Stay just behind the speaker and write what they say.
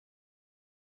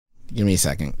Give me a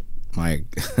second. My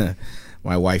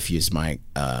my wife used my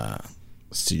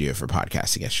studio for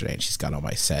podcasting yesterday, and she's got all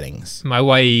my settings. My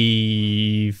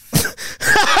wife.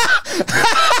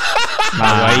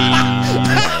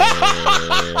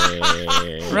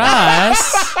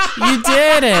 Russ, you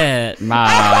did it.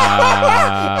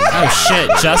 Oh shit,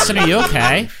 Justin, are you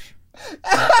okay?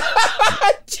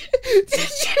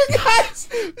 Did you guys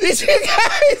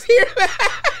hear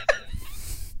that?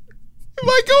 Am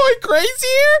I going crazy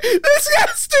here? This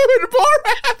guy's doing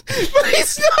Borat, but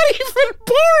he's not even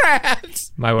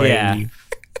Borat. My wife. Yeah.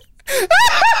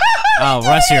 Oh,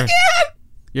 Russ,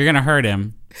 you're gonna hurt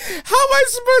him. How am I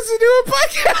supposed to do a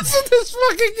podcast with this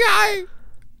fucking guy?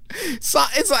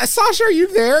 Sasha, are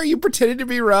you there? Are you pretending to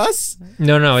be Russ?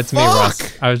 No, it's me,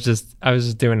 Russ. I was just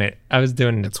doing it. I was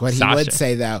doing it. That's what Sasha. he would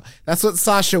say, though. That's what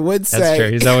Sasha would say. That's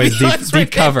true. He's always deep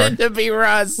cover. Pretending to be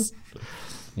Russ.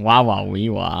 Wah wah wee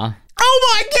wah. Oh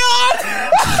my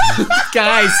god!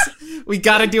 Guys, we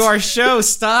gotta do our show.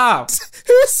 Stop.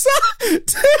 Who saw two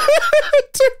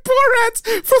Borats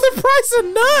for the price of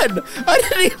none? I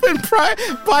didn't even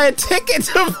buy a ticket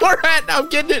to Borat. I'm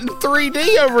getting it in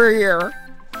 3D over here.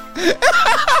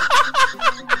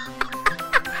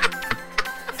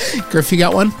 Griff, you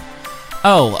got one?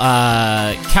 Oh,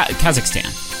 Kazakhstan.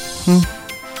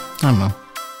 I don't know.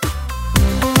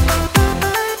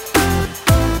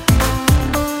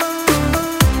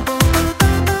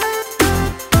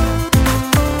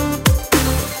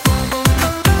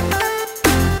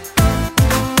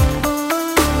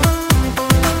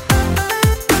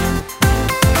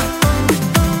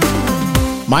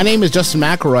 My name is Justin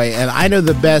McElroy, and I know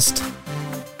the best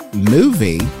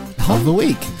movie of the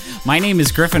week. My name is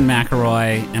Griffin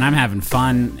McElroy, and I'm having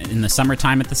fun in the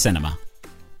summertime at the cinema.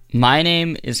 My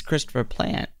name is Christopher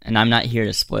Plant, and I'm not here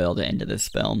to spoil the end of this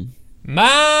film.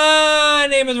 My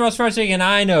name is Russ Frushing, and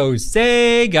I know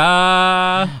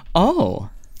Sega. Oh.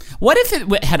 What if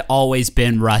it had always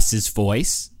been Russ's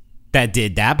voice that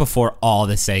did that before all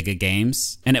the Sega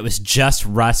games, and it was just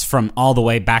Russ from all the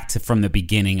way back to from the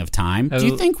beginning of time? Do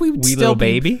you think we would wee still little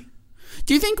be, baby?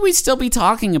 Do you think we'd still be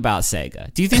talking about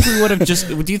Sega? Do you think we would have just?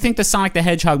 Do you think the Sonic the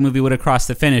Hedgehog movie would have crossed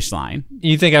the finish line?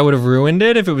 You think I would have ruined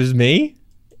it if it was me?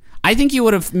 I think you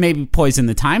would have maybe poisoned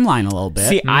the timeline a little bit.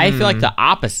 See, I feel like the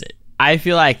opposite. I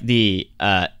feel like the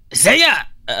Sega,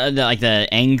 the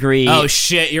angry. Oh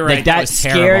shit, you're right. Like that was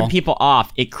scared terrible. people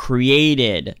off. It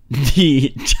created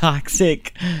the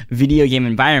toxic video game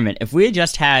environment. If we had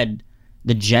just had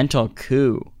the gentle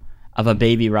coo of a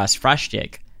baby Russ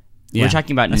Frushtick, Yeah, we're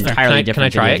talking about an that's fair. entirely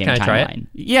different Can I try video it? game Can I try it? timeline.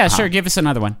 Yeah, sure. Give us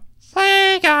another one.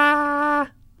 Sega.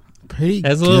 Pretty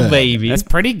As a good. little baby. That's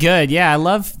pretty good. Yeah, I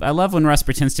love when Russ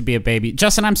pretends to be a baby.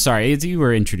 Justin, I'm sorry, you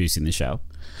were introducing the show.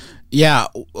 Yeah,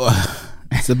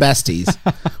 it's the Besties,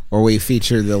 where we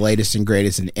feature the latest and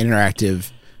greatest in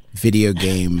interactive video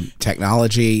game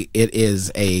technology. It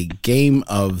is a game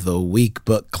of the week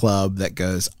book club that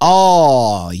goes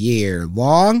all year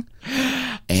long.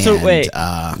 And, So wait,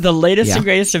 the latest yeah. and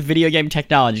greatest of video game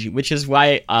technology, which is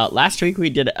why last week we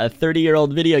did a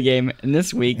 30-year-old video game, and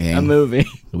this week Yeah. a movie.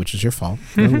 Which is your fault.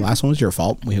 The last one was your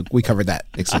fault. We covered that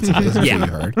extensively, as Yeah.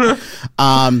 you heard.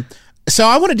 So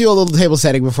I want to do a little table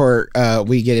setting before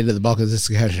we get into the bulk of this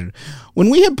discussion. When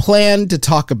we had planned to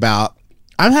talk about,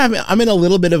 I'm in a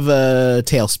little bit of a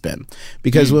tailspin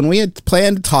because when we had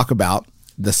planned to talk about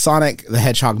the Sonic the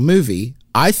Hedgehog movie,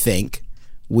 I think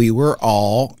we were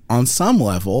all on some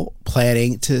level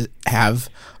planning to have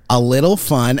a little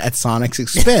fun at Sonic's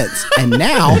expense. And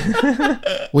now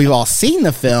we've all seen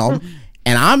the film,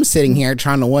 and I'm sitting here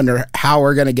trying to wonder how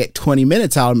we're going to get 20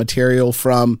 minutes out of material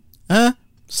from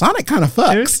Sonic kind of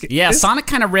fucks. Yeah, Sonic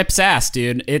kind of rips ass,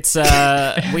 dude. It's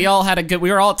we all had a good.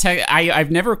 We were all. I've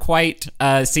never quite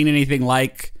seen anything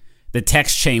like the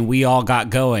text chain we all got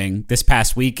going this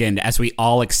past weekend as we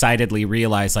all excitedly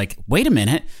realized, like, wait a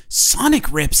minute,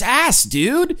 Sonic rips ass,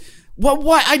 dude.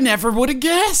 What? I never would have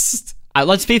guessed.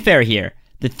 Let's be fair here.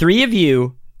 The three of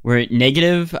you were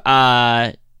negative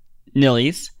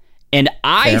nillies, and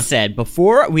I said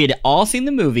before we had all seen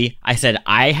the movie, I said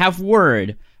I have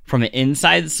word from an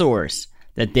inside source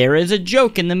that there is a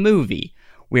joke in the movie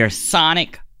where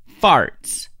Sonic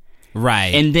farts.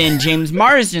 Right. And then James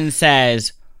Marsden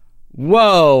says,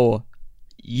 "Whoa,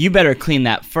 you better clean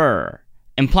that fur,"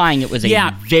 implying it was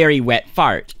a very wet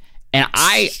fart. And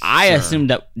I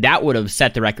assumed that would have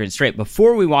set the record straight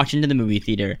before we walked into the movie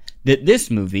theater that this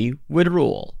movie would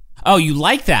rule. Oh, you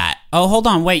like that? Oh, hold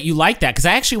on. Wait, you like that? Because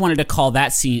I actually wanted to call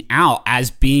that scene out as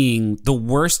being the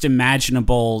worst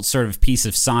imaginable sort of piece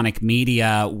of Sonic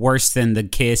media, worse than the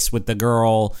kiss with the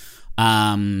girl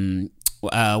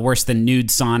worse than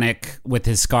nude Sonic with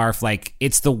his scarf. Like,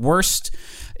 it's the worst.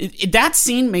 That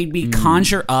scene made me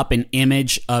conjure up an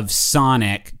image of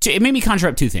Sonic. It made me conjure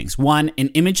up two things. One, an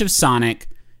image of Sonic,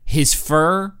 his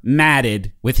fur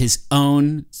matted with his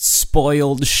own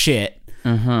spoiled shit.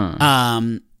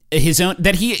 His own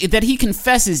that he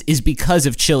confesses is because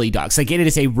of chili dogs. Like, it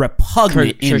is a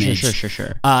repugnant image.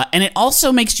 Sure. And it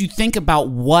also makes you think about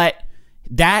what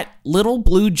that little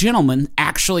blue gentleman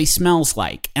actually smells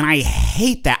like. And I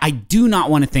hate that. I do not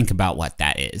want to think about what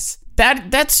that is.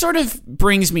 That sort of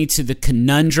brings me to the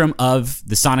conundrum of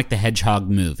the Sonic the Hedgehog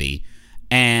movie.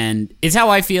 And it's how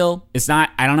I feel. It's not,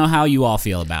 I don't know how you all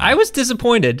feel about it. I was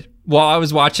disappointed while I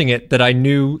was watching it that I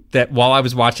knew that while I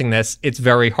was watching this, it's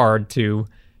very hard to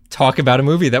talk about a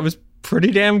movie that was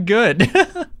pretty damn good.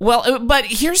 Well, but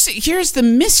here's the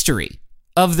mystery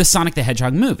of the Sonic the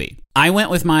Hedgehog movie. I went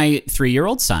with my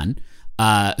 3-year-old son,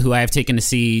 who I have taken to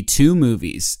see 2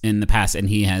 movies in the past, and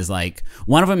he has, like,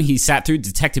 one of them he sat through,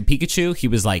 Detective Pikachu. He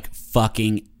was like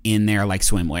fucking in there like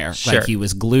swimwear. Sure. Like, he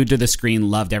was glued to the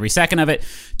screen, loved every second of it.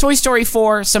 Toy Story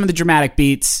 4, some of the dramatic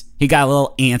beats, he got a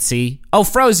little antsy. Oh,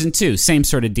 Frozen 2, same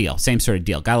sort of deal.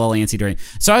 Got a little antsy during.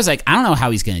 So I was like, I don't know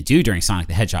how he's going to do during Sonic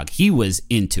the Hedgehog. He was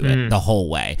into it the whole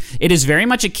way. It is very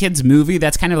much a kid's movie.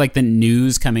 That's kind of like the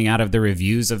news coming out of the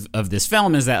reviews of this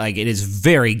film, is that, like, it is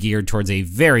very geared towards a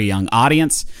very young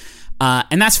audience.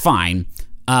 And that's fine.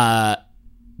 I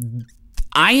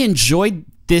enjoyed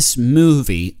this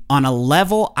movie on a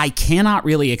level I cannot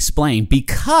really explain,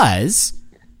 because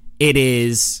it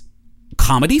is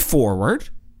comedy forward.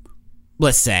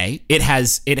 Let's say it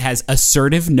has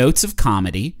assertive notes of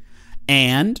comedy,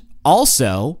 and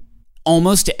also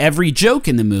almost every joke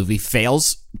in the movie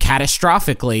fails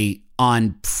catastrophically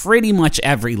on pretty much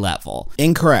every level.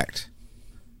 Incorrect.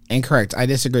 I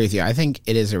disagree with you. I think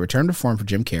it is a return to form for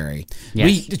Jim Carrey.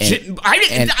 Yes.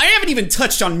 I haven't even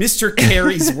touched on Mr.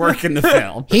 Carey's work in the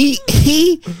film.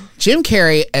 Jim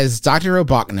Carrey as Dr.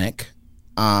 Robotnik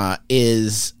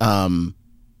is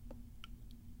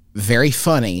very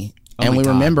funny. And we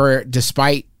remember,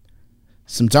 despite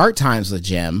some dark times with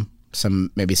Jim,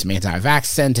 maybe some anti-vax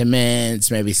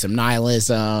sentiments, maybe some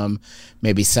nihilism,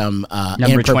 maybe some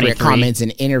inappropriate comments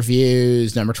in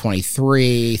interviews. Number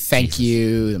 23, Thank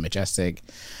You, The Majestic.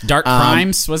 Dark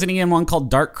Crimes, wasn't he in one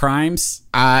called Dark Crimes?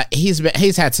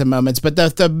 He's had some moments, but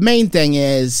the main thing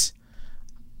is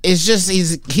just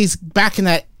he's back in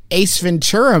that Ace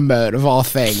Ventura mode of all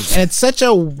things, and it's such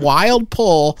a wild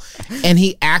pull, and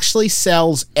he actually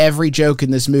sells every joke in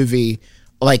this movie.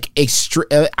 Like,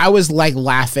 I was like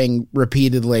laughing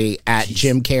repeatedly at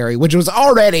Jim Carrey, which was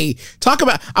already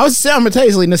I was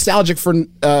simultaneously nostalgic for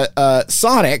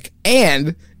Sonic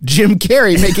and Jim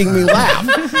Carrey making me laugh.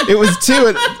 It was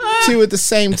two at the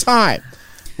same time,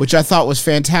 which I thought was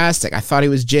fantastic. I thought he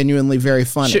was genuinely very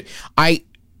funny.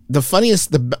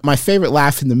 My favorite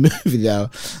laugh in the movie, though,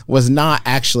 was not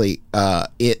actually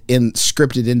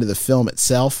scripted into the film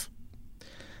itself.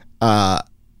 I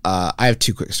have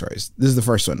 2 quick stories. This is the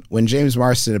first one. When James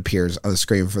Marsden appears on the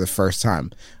screen for the first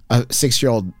time, a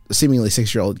seemingly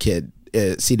 6-year-old kid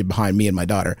seated behind me and my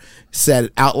daughter said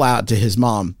out loud to his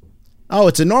mom, "Oh,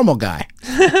 it's a normal guy."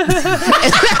 that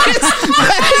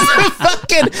is the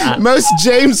fucking most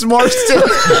James Marsden.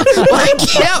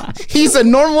 Like, yeah, he's a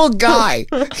normal guy.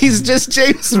 He's just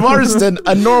James Marsden,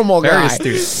 a normal guy.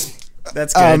 Very astute.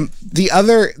 That's good. The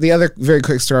other very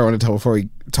quick story I want to tell before we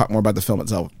talk more about the film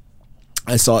itself.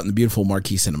 I saw it in the beautiful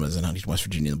Marquee Cinemas in Huntington, West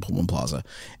Virginia, in the Pullman Plaza.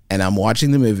 And I'm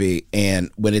watching the movie,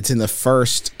 and when it's in the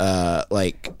first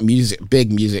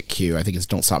big music cue, I think it's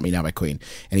Don't Stop Me Now by Queen,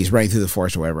 and he's running through the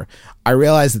forest or whatever, I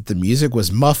realized that the music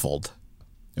was muffled,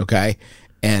 okay?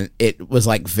 And it was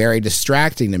like very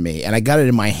distracting to me. And I got it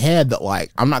in my head that,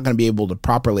 like, I'm not going to be able to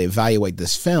properly evaluate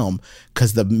this film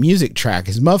because the music track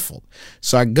is muffled.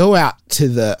 So I go out to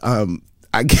the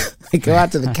I go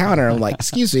out to the counter. I'm like,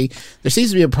 "Excuse me, there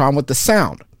seems to be a problem with the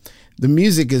sound. The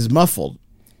music is muffled."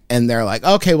 And they're like,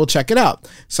 "Okay, we'll check it out."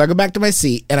 So I go back to my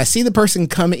seat, and I see the person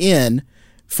come in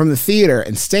from the theater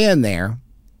and stand there,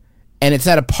 and it's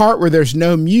at a part where there's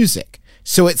no music,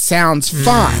 so it sounds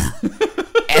fine.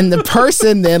 And the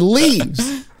person then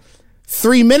leaves.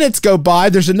 3 minutes go by,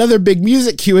 there's another big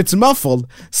music cue, it's muffled.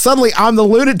 Suddenly I'm the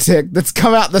lunatic that's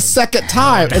come out the second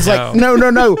time. It's like,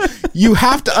 no. You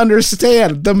have to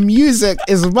understand, the music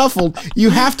is muffled. You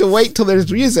have to wait till there's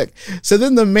music. So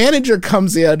then the manager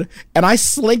comes in, and I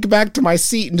slink back to my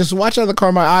seat and just watch out of the corner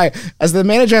of my eye as the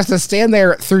manager has to stand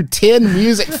there through 10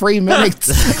 music-free minutes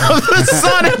of the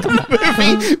Sonic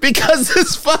movie because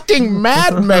this fucking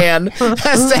madman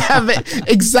has to have it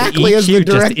exactly as the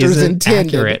director's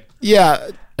intended. Accurate. Yeah,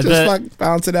 just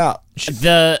balance it out.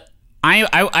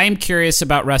 I'm curious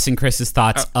about Russ and Chris's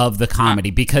thoughts of the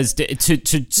comedy, because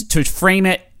to frame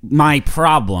it, my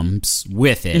problems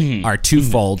with it are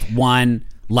twofold. One,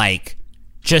 like,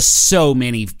 just so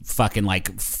many fucking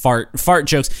like fart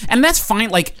jokes, and that's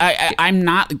fine. Like I'm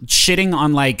not shitting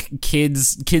on like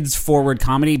kids forward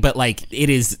comedy, but like it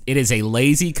is a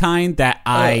lazy kind that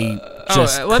I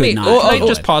just let me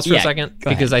just pause for a second,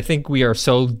 because ahead. I think we are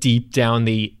so deep down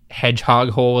the hedgehog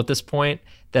hole at this point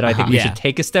that I think we should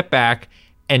take a step back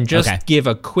and just give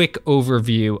a quick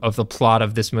overview of the plot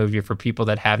of this movie for people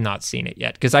that have not seen it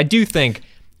yet, because I do think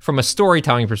from a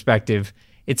storytelling perspective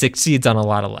it succeeds on a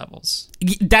lot of levels.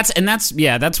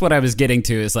 That's what I was getting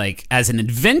to, is like, as an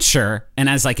adventure and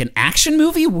as like an action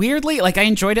movie, weirdly, like I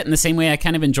enjoyed it in the same way I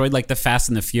kind of enjoyed like the Fast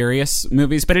and the Furious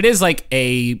movies, but it is like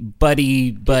a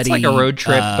buddy. It's like a road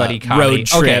trip buddy comedy. Road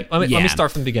trip. Okay, let me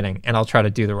start from the beginning and I'll try to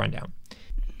do the rundown.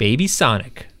 Baby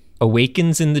Sonic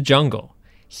awakens in the jungle.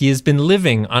 He has been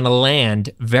living on a land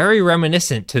very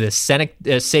reminiscent to the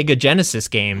Sega Genesis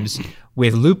games,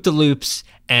 with loop-de-loops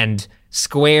and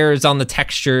squares on the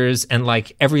textures and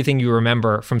like everything you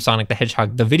remember from Sonic the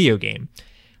Hedgehog, the video game.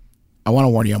 I want to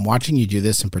warn you, I'm watching you do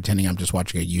this and pretending I'm just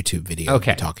watching a YouTube video of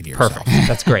you talking to yourself. Perfect.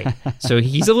 That's great. So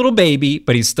he's a little baby,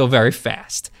 but he's still very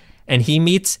fast. And he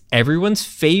meets everyone's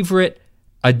favorite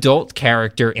adult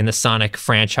character in the Sonic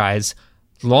franchise,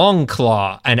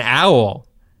 Longclaw, an owl,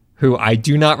 who I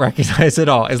do not recognize at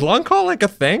all. Is Longclaw like a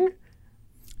thing?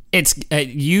 It's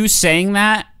you saying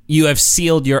that, you have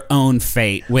sealed your own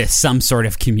fate with some sort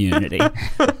of community.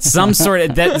 some sort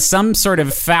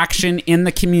of faction in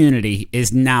the community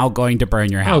is now going to burn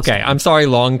your house. Okay, down. I'm sorry,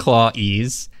 Longclaw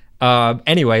Ease.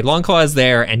 Anyway, Longclaw is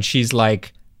there, and she's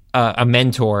like a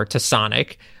mentor to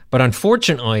Sonic. But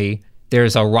unfortunately,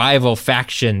 there's a rival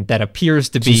faction that appears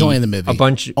to be She's only in the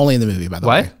movie. Only in the movie, by the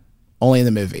way. What? Only in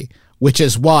the movie. Which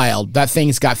is wild. That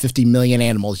thing's got 50 million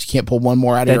animals. You can't pull one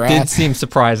more out of your That did ass. seem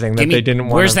surprising that they didn't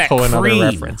want to pull another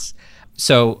reference.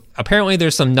 So apparently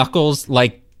there's some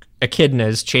Knuckles-like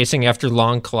echidnas chasing after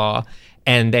Longclaw,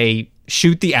 and they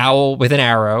shoot the owl with an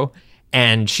arrow,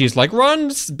 and she's like,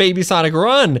 "Run, baby Sonic,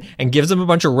 run!" and gives him a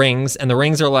bunch of rings, and the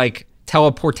rings are like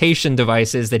teleportation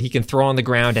devices that he can throw on the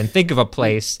ground and think of a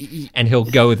place, and he'll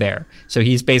go there. So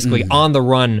he's basically on the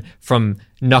run from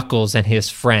Knuckles and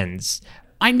his friends.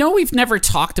 I know we've never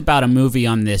talked about a movie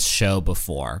on this show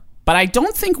before, but I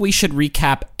don't think we should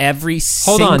recap every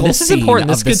single scene. Hold on, this is important.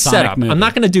 This is good setup. Movie. I'm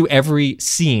not going to do every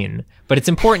scene, but it's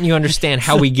important you understand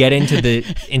how we get into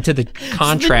the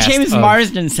contrast. James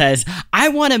Marsden says, "I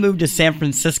want to move to San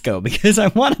Francisco because I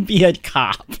want to be a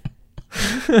cop."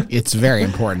 It's very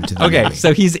important to the movie.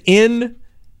 So he's in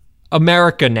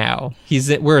America now.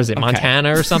 Where is it?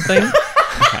 Montana or something?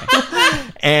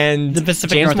 And the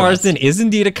Pacific James Northwest. Marsden is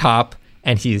indeed a cop,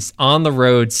 and he's on the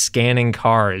road scanning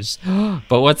cars.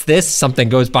 But what's this? Something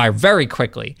goes by very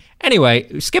quickly.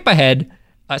 Anyway, skip ahead.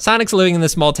 Sonic's living in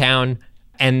this small town,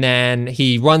 and then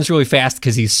he runs really fast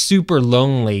because he's super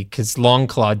lonely because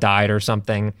Longclaw died or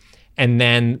something. And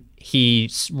then he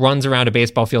runs around a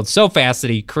baseball field so fast that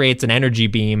he creates an energy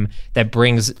beam that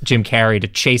brings Jim Carrey to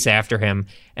chase after him,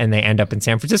 and they end up in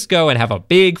San Francisco and have a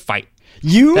big fight.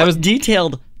 That was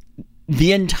detailed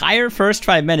the entire first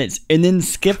 5 minutes and then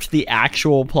skipped the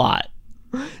actual plot.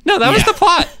 No, that was the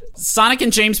plot. Sonic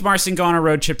and James Marsden go on a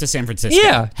road trip to San Francisco.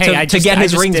 Yeah, hey, to get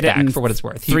his rings back for what it's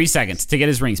worth. 3 seconds to get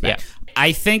his rings back. Yeah.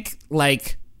 I think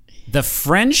like the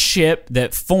friendship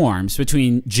that forms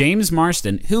between James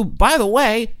Marsden, who, by the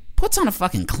way, puts on a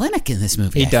fucking clinic in this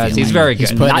movie. He does. He's very good.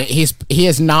 He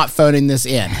is not phoning this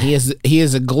in. He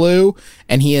is a glue,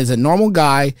 and he is a normal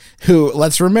guy who,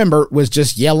 let's remember, was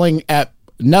just yelling at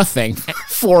nothing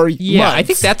for months. I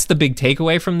think that's the big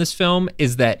takeaway from this film,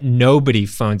 is that nobody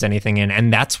phones anything in,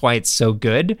 and that's why it's so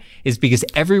good, is because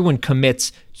everyone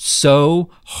commits so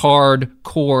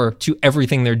hardcore to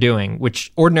everything they're doing,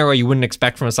 which ordinarily you wouldn't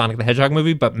expect from a Sonic the Hedgehog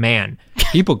movie, but man,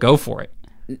 people go for it.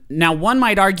 Now, one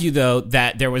might argue, though,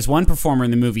 that there was one performer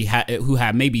in the movie who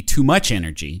had maybe too much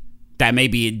energy, that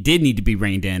maybe it did need to be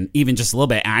reined in even just a little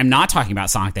bit. And I'm not talking about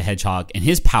Sonic the Hedgehog and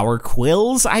his power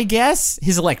quills, I guess.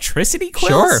 His electricity quills?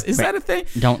 Sure. Is that a thing?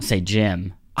 Don't say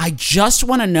Jim. I just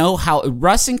want to know how,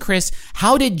 Russ and Chris,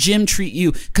 how did Jim treat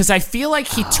you? Because I feel like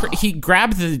he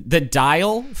grabbed the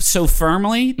dial so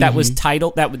firmly that was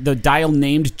titled, that the dial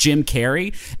named Jim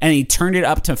Carrey, and he turned it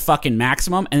up to fucking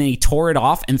maximum, and then he tore it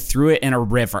off and threw it in a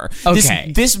river.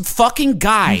 Okay. This fucking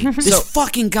guy,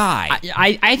 fucking guy.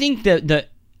 I think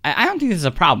I don't think this is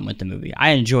a problem with the movie.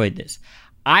 I enjoyed this.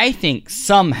 I think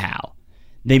somehow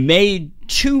they made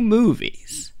 2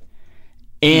 movies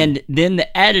And then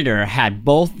the editor had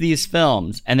both these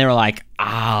films, and they were like,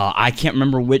 I can't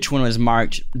remember which one was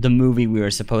marked the movie we were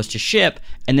supposed to ship,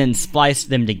 and then spliced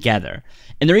them together.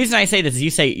 And the reason I say this is you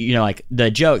say, like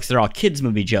the jokes, they're all kids'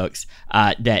 movie jokes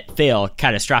that fail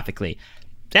catastrophically.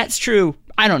 That's true,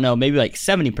 I don't know, maybe like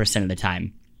 70% of the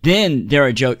time. Then there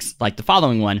are jokes like the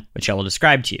following one, which I will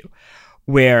describe to you,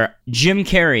 where Jim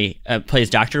Carrey plays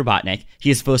Dr. Robotnik.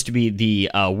 He is supposed to be the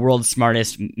world's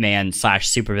smartest man /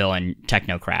 supervillain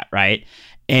technocrat, right?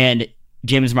 And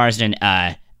James Marsden,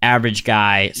 average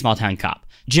guy, small town cop.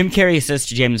 Jim Carrey says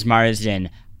to James Marsden,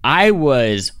 I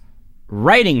was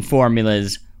writing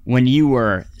formulas when you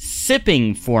were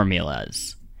sipping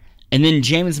formulas. And then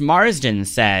James Marsden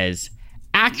says,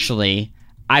 actually,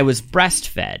 I was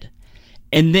breastfed.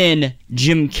 And then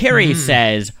Jim Carrey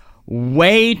says,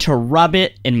 way to rub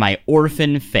it in my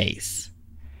orphan face.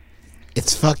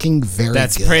 It's fucking very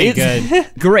That's good. pretty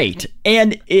good. Great.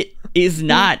 And it is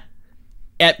not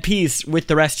at peace with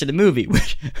the rest of the movie.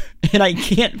 And I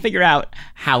can't figure out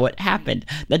how it happened.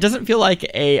 That doesn't feel like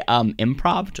a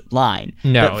improv line.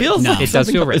 No, that feels like it does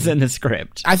feel was written in the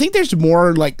script. I think there's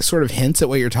more like sort of hints at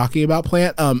what you're talking about,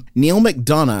 Plant. Neil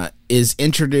McDonough is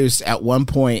introduced at one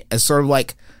point as sort of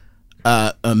like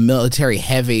a military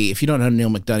heavy. If you don't know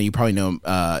Neil McDonough, you probably know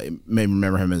him, maybe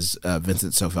remember him as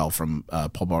Vincent Sofel from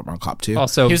Paul Blart Cop 2.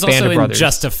 Also, He was Band also of in Brothers.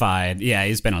 Justified. Yeah,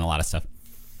 he's been on a lot of stuff.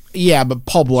 Yeah, but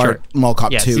Paul Blart Mall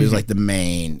Cop Yes. 2 is like the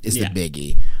main, is Yeah. the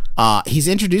biggie. He's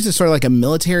introduced as sort of like a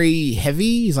military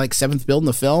heavy. He's like seventh build in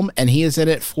the film, and he is in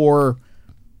it for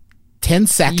 10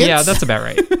 seconds. Yeah, that's about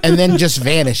right. and then just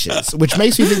vanishes, which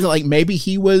makes me think that like maybe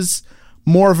he was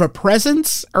more of a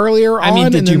presence earlier on. I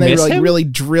mean, did and you then they miss like him? really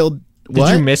drilled. Did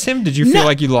What? you miss him? Did you feel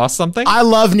like you lost something? I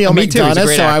love Neil Me too, he's a McDonough,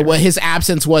 great so actor. his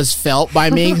absence was felt by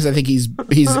me because I think he's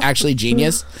actually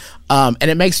genius. And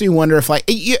it makes me wonder if like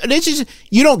it's just,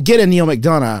 you don't get a Neil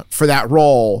McDonough for that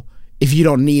role if you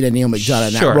don't need a Neil McDonough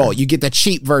in that Sure. role. You get the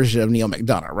cheap version of Neil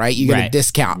McDonough, right? You get a Right.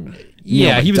 discount.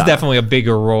 Yeah, Neil he was McDonough. definitely a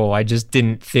bigger role. I just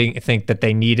didn't think that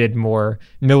they needed more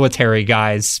military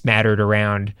guys smattered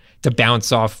around to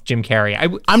bounce off Jim Carrey.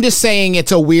 I'm just saying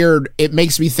it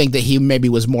makes me think that he maybe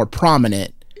was more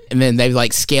prominent and then they've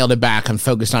like scaled it back and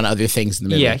focused on other things in the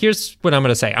movie. Yeah, here's what I'm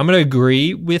going to say. I'm going to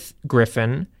agree with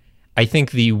Griffin. I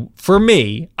think for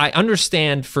me, I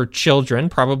understand for children,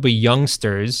 probably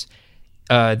youngsters,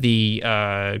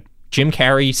 the Jim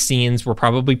Carrey scenes were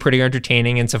probably pretty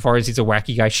entertaining insofar as he's a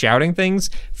wacky guy shouting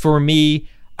things. For me,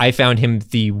 I found him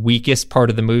the weakest part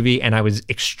of the movie, and I was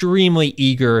extremely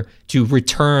eager to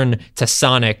return to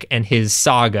Sonic and his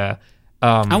saga.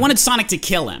 I wanted Sonic to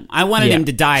kill him. I wanted him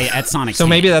to die at Sonic's So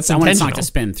maybe hands. that's I wanted Sonic intentional. to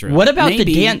spin through. What about the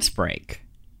Maybe. dance break?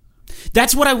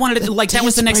 That's what I wanted to, like, that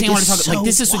was the next dance thing I wanted to break talk is about. Like,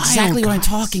 this so is wild, exactly what I'm guys.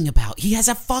 talking about. He has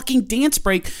a fucking dance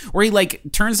break where he, like,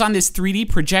 turns on this 3D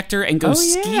projector and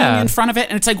goes skiing in front of it.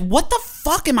 And it's like, what the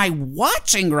fuck am I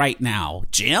watching right now,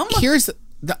 Jim? Here's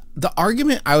the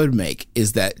argument I would make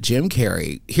is that Jim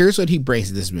Carrey, here's what he brings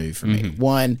to this movie for me.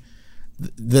 One,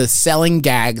 the selling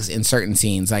gags in certain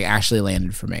scenes like actually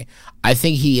landed for me. I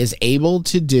think he is able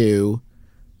to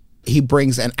he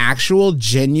brings an actual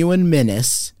genuine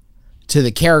menace to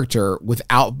the character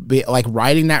without like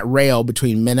riding that rail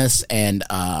between menace and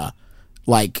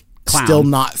like Clown. still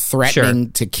not threatening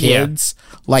Sure. to kids,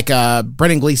 like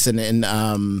Brendan Gleeson in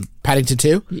Paddington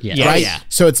 2. Yeah. Right? Yeah.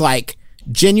 So it's like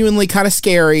genuinely kind of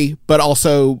scary, but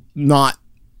also not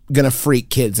gonna freak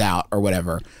kids out or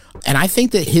whatever. And I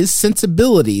think that his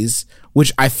sensibilities,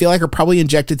 which I feel like are probably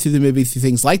injected through the movie through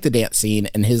things like the dance scene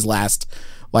and his last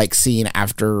like scene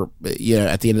after, you know,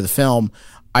 at the end of the film,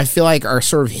 I feel like are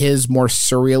sort of his more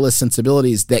surrealist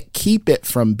sensibilities that keep it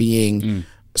from being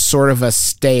sort of a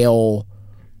stale,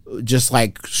 just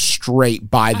like straight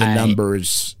by the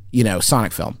numbers, you know,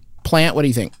 Sonic film. Plant, what do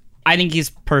you think? I think he's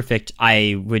perfect.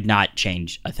 I would not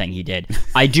change a thing he did.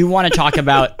 I do want to talk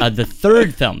about the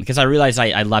third film because I realized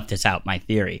I left this out, my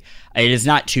theory. It is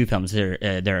not two films. There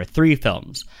are three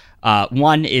films.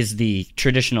 One is the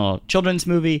traditional children's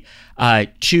movie.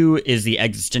 Two is the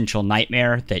existential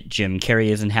nightmare that Jim Carrey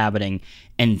is inhabiting.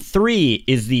 And three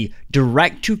is the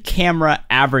direct-to-camera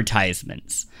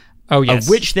advertisements, Oh, yes. of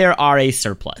which there are a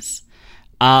surplus.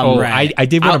 Right. I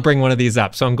did want to bring one of these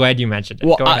up, so I'm glad you mentioned it.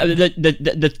 Well, Go ahead.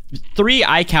 the three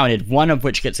I counted, one of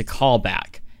which gets a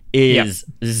callback, is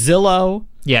Zillow,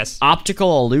 Yes.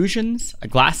 Optical Illusions, a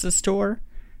glasses store.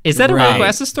 Is that a real Right.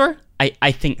 glasses store?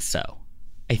 I think so.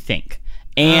 I think.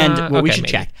 And well, we okay, should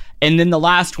maybe. check. And then the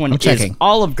last one is checking.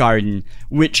 Olive Garden,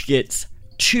 which gets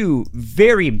two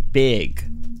very big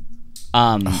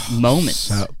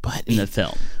moments in the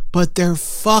film. But they're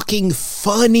fucking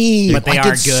funny. But they like,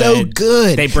 are it's good. so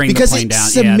good. They bring the because plane it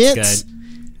down. Yeah, it's cements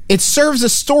it serves a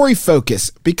story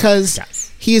focus because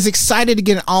he is excited to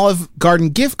get an Olive Garden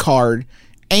gift card,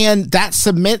 and that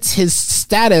cements his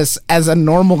status as a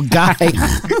normal guy.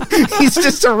 He's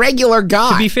just a regular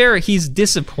guy. To be fair, he's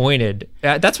disappointed.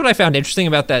 That's what I found interesting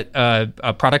about that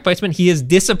product placement. He is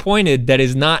disappointed that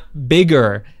is not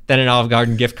bigger than an Olive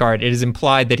Garden gift card. It is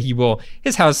implied that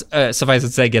his house, suffice it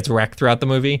to say, gets wrecked throughout the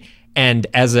movie. And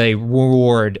as a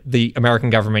reward, the American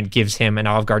government gives him an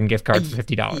Olive Garden gift card for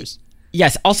 $50.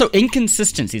 Yes. Also,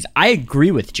 inconsistencies. I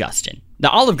agree with Justin. The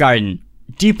Olive Garden,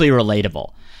 deeply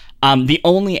relatable. The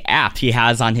only app he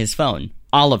has on his phone,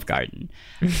 Olive Garden.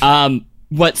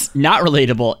 What's not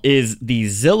relatable is the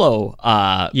Zillow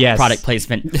product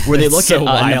placement, where they look at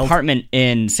an apartment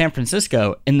in San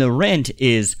Francisco, and the rent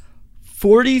is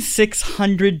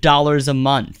 $4,600 a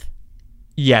month.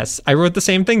 Yes, I wrote the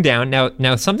same thing down.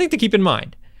 Now, something to keep in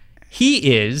mind.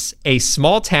 He is a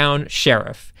small town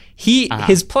sheriff.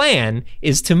 His plan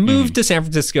is to move to San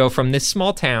Francisco from this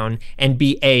small town and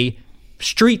be a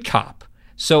street cop.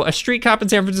 So a street cop in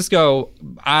San Francisco,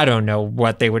 I don't know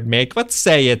what they would make. Let's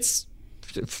say it's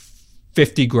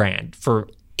 $50,000 for.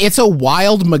 It's a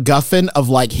wild MacGuffin of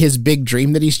like his big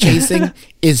dream that he's chasing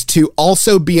is to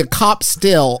also be a cop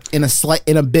still in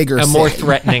a bigger city. More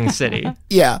threatening city.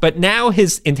 Yeah. But now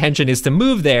his intention is to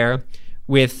move there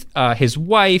with his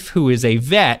wife, who is a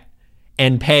vet,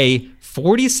 and pay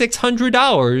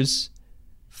 $4,600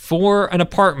 for an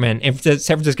apartment in San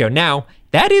Francisco. Now,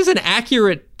 that is an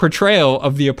accurate portrayal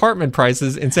of the apartment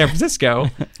prices in San Francisco.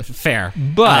 Fair.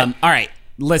 But all right.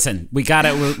 Listen, we got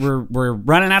it. We're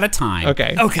running out of time.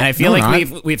 Okay. And I feel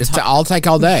like we've I'll take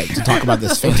all day to talk about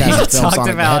this fantastic film, talked Sonic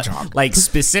the about Hedgehog. like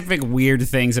specific weird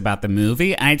things about the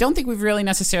movie, and I don't think we've really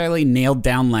necessarily nailed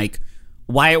down like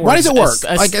why it works. Why does it work?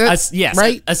 Yes.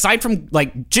 Right? Aside from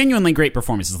like genuinely great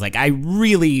performances, like I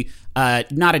really.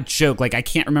 Not a joke. Like I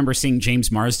can't remember seeing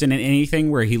James Marsden in anything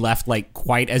where he left like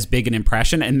quite as big an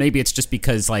impression, and maybe it's just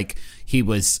because like he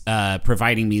was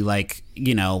providing me like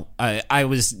I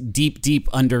was deep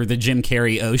under the Jim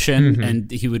Carrey ocean, and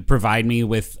he would provide me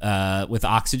with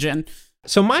oxygen.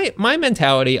 So my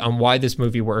mentality on why this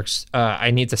movie works, I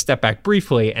need to step back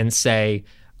briefly and say,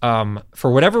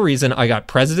 for whatever reason, I got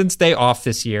President's Day off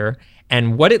this year.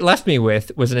 And what it left me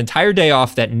with was an entire day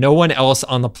off that no one else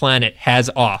on the planet has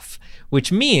off,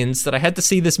 which means that I had to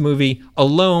see this movie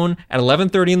alone at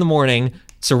 11:30 in the morning,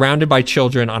 surrounded by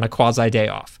children on a quasi day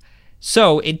off.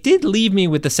 So it did leave me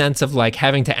with the sense of like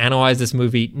having to analyze this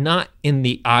movie, not in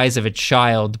the eyes of a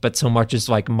child, but so much as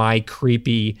like my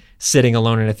creepy sitting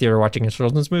alone in a theater watching a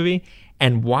children's movie.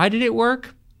 And why did it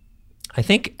work? I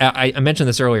think I mentioned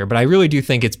this earlier, but I really do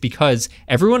think it's because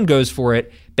everyone goes for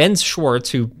it. Ben Schwartz,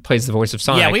 who plays the voice of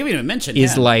Sonic, we haven't even mentioned,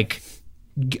 is like,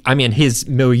 I mean, his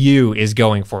milieu is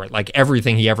going for it. Like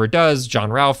everything he ever does, John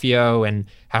Ralphio and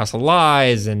House of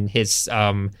Lies and his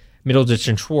Middleditch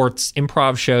and Schwartz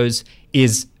improv shows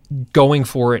is going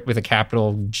for it with a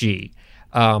capital G.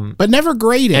 But never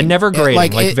grading. And never grading.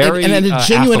 Like very and a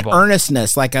genuine affable.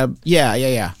 earnestness. Like a,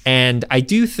 yeah. And I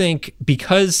do think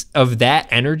because of that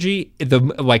energy,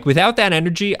 without that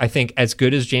energy, I think as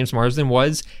good as James Marsden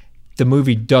was, the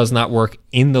movie does not work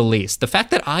in the least. The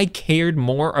fact that I cared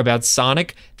more about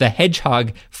Sonic the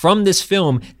Hedgehog from this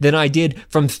film than I did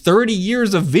from 30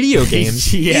 years of video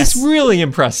games is really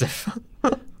impressive.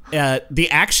 The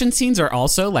action scenes are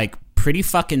also like pretty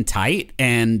fucking tight,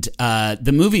 and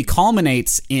the movie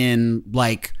culminates in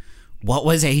like what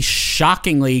was a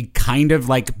shockingly kind of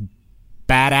like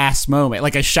badass moment,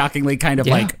 like a shockingly kind of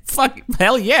like fuck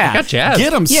hell yeah, I got jazzed.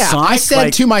 Get him, Sonic. I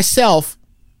said to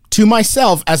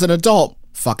myself as an adult,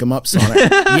 fuck him up,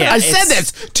 Sonic. I said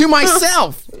this to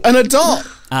myself, an adult.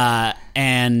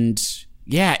 And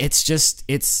yeah, it's just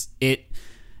it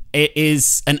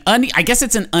is I guess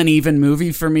it's an uneven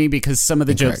movie for me because some of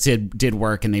the jokes did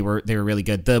work and they were really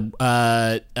good.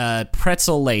 The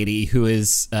pretzel lady who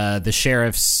is the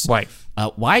sheriff's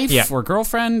wife or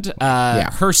girlfriend,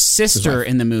 her sister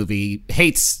in the movie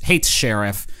hates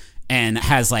sheriff and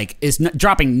has is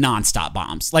dropping nonstop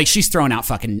bombs. Like she's throwing out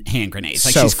fucking hand grenades.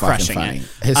 Like she's crushing it.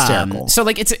 Hysterical. So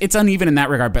it's uneven in that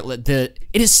regard, but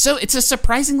it's a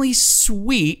surprisingly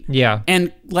sweet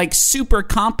and super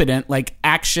competent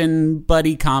action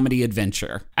buddy comedy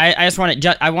adventure. I just want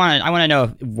to I want to know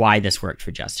why this worked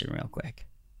for Justin real quick.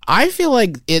 I feel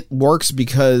like it works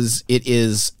because it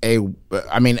is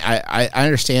I mean, I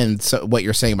understand what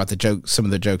you're saying about the joke, some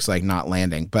of the jokes not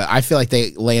landing, but I feel like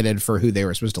they landed for who they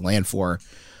were supposed to land for,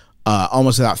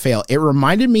 almost without fail. It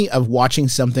reminded me of watching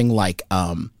something like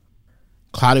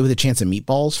Cloudy with a Chance of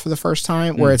Meatballs for the first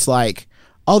time, where it's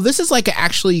this is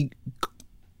actually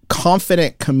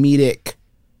confident comedic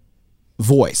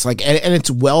voice. Like, and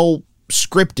it's well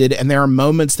scripted, and there are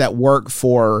moments that work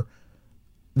for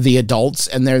the adults,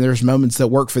 and there's moments that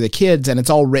work for the kids, and it's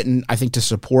all written, I think, to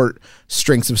support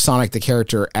strengths of Sonic the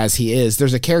character as he is.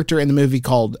 There's a character in the movie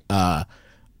called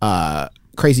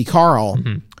Crazy Carl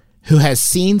who has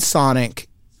seen Sonic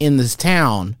in this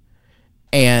town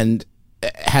and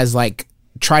has like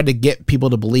tried to get people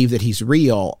to believe that he's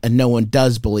real, and no one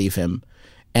does believe him.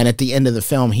 And at the end of the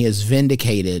film, he is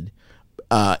vindicated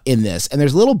in this. And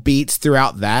there's little beats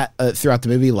throughout the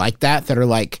movie like that are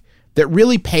like, that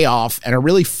really pay off and are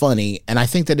really funny. And I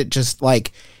think that it just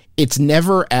like, it's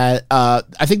never at,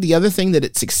 I think the other thing that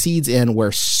it succeeds in,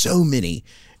 where so many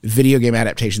video game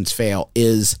adaptations fail,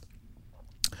 is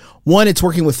one, it's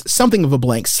working with something of a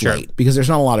blank slate, because there's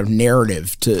not a lot of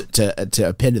narrative to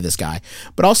append to this guy,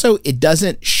 but also it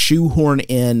doesn't shoehorn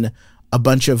in a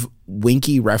bunch of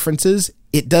winky references.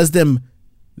 It does them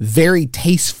very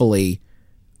tastefully,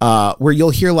 where you'll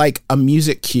hear like a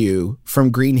music cue from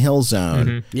Green Hill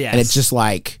Zone, and it's just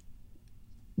like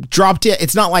dropped in.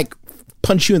 It's not like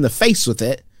punch you in the face with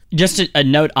it. Just a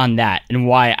note on that, and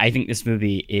why I think this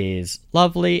movie is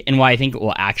lovely, and why I think it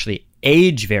will actually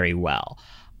age very well.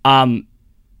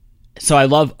 So I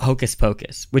love Hocus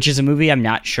Pocus, which is a movie I'm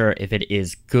not sure if it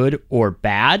is good or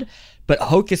bad, but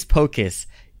Hocus Pocus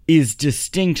is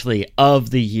distinctly of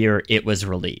the year it was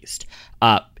released.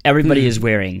 Everybody is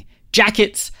wearing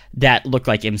jackets that look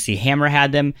like MC Hammer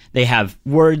had them. They have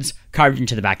words carved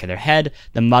into the back of their head.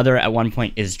 The mother at one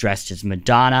point is dressed as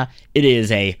Madonna. It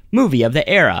is a movie of the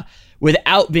era,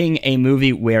 without being a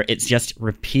movie where it's just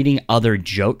repeating other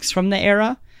jokes from the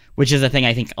era, which is a thing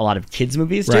I think a lot of kids'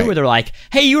 movies do, where they're like,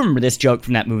 hey, you remember this joke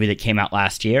from that movie that came out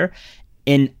last year?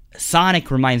 And Sonic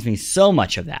reminds me so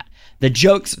much of that. The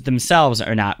jokes themselves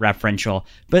are not referential,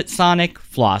 but Sonic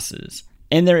flosses.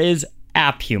 And there is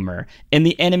app humor, and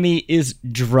the enemy is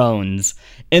drones,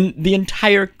 and the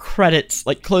entire credits,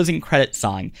 like closing credit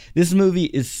song. This movie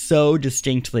is so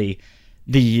distinctly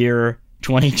the year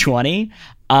 2020,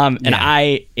 and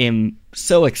I am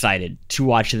so excited to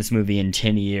watch this movie in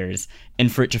 10 years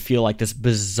and for it to feel like this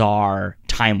bizarre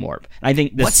time warp. And I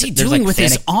think this, what's he doing with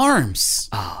his arms?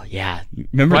 Oh yeah,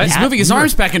 remember he's moving his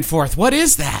arms back and forth. What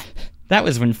is that? That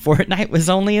was when Fortnite was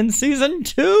only in season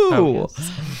 2. Oh,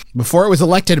 yes. Before it was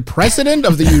elected president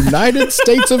of the United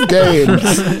States of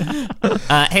Games.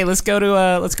 Hey, let's go to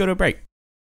a break.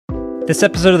 This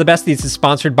episode of The Besties is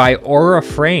sponsored by Aura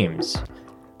Frames.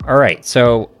 All right,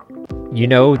 so you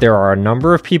know there are a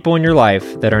number of people in your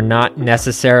life that are not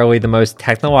necessarily the most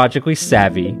technologically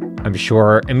savvy. I'm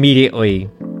sure immediately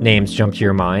names jump to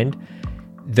your mind.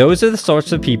 Those are the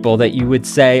sorts of people that you would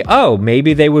say, oh,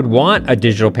 maybe they would want a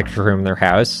digital picture room in their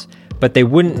house, but they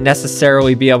wouldn't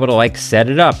necessarily be able to like set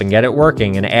it up and get it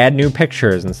working and add new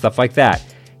pictures and stuff like that.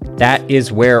 That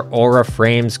is where Aura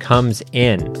Frames comes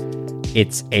in.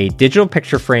 It's a digital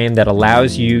picture frame that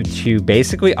allows you to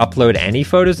basically upload any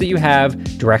photos that you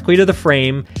have directly to the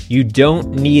frame. You don't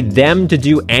need them to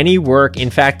do any work. In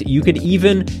fact, you could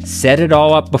even set it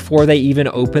all up before they even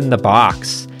open the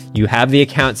box. You have the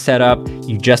account set up,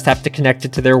 you just have to connect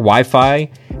it to their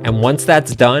Wi-Fi, and once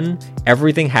that's done,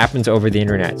 everything happens over the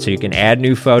internet. So you can add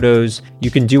new photos, you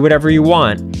can do whatever you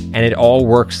want, and it all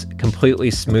works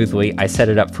completely smoothly. I set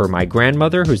it up for my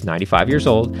grandmother, who's 95 years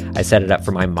old. I set it up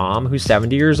for my mom, who's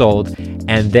 70 years old,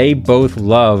 and they both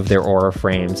love their Aura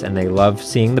frames, and they love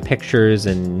seeing the pictures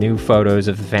and new photos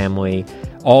of the family,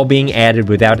 all being added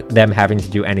without them having to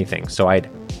do anything. So I'd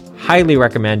highly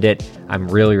recommend it. I'm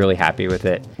really, really happy with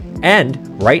it.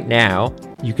 And right now,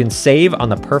 you can save on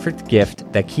the perfect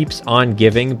gift that keeps on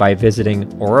giving by visiting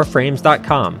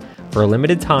auraframes.com. For a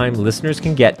limited time, listeners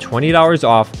can get $20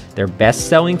 off their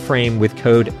best-selling frame with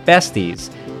code BESTIES.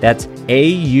 That's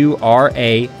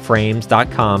AURA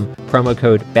frames.com, promo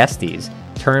code BESTIES.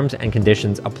 Terms and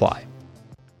conditions apply.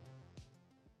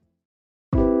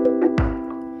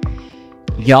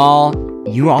 Y'all,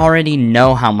 you already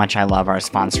know how much I love our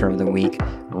sponsor of the week,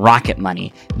 Rocket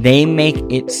Money. They make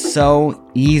it so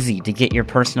easy to get your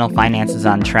personal finances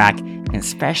on track, and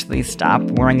especially stop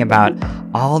worrying about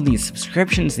all these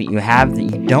subscriptions that you have that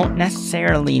you don't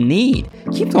necessarily need.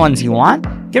 Keep the ones you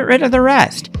want, get rid of the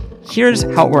rest. Here's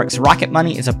how it works. Rocket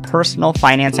Money is a personal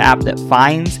finance app that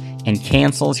finds and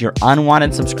cancels your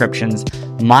unwanted subscriptions,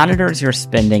 monitors your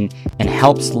spending, and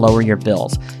helps lower your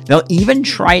bills. They'll even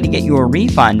try to get you a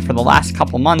refund for the last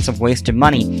couple months of wasted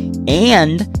money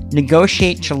and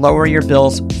negotiate to lower your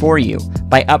bills for you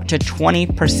by up to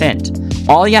 20%.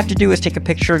 All you have to do is take a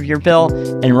picture of your bill,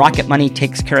 and Rocket Money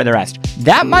takes care of the rest.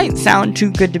 That might sound too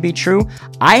good to be true.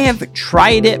 I have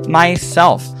tried it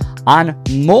myself on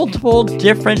multiple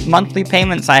different monthly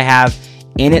payments I have,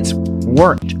 and it's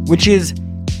worked, which is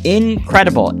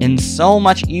incredible and so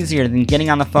much easier than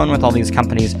getting on the phone with all these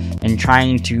companies and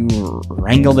trying to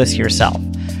wrangle this yourself.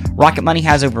 Rocket Money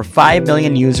has over 5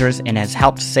 million users and has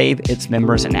helped save its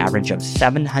members an average of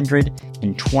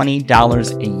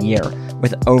 $720 a year,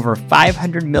 with over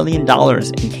 $500 million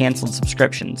in canceled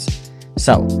subscriptions.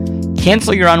 So,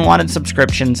 cancel your unwanted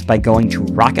subscriptions by going to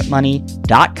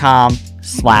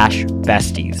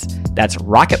rocketmoney.com/besties. That's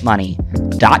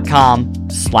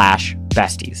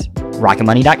rocketmoney.com/besties.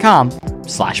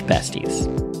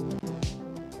 rocketmoney.com/besties.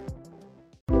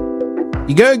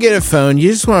 You go get a phone,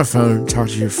 you just want a phone, talk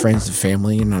to your friends and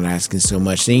family, you're not asking so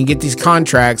much. Then you get these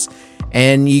contracts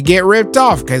and you get ripped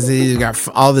off because you got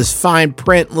all this fine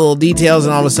print, little details,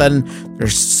 and all of a sudden they're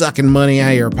sucking money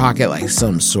out of your pocket like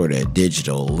some sort of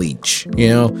digital leech. You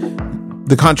know,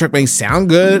 the contract may sound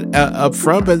good up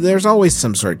front, but there's always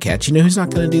some sort of catch. You know who's not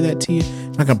going to do that to you?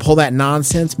 Not going to pull that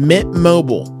nonsense? Mint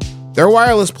Mobile. Their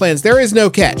wireless plans, there is no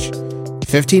catch.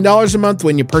 $15 a month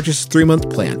when you purchase a 3-month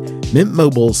plan. Mint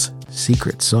Mobile's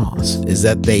secret sauce is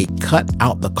that they cut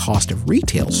out the cost of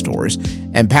retail stores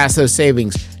and pass those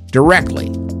savings directly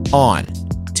on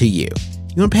to you.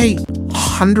 You want to pay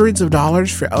hundreds of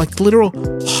dollars for, like literal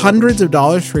hundreds of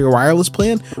dollars for your wireless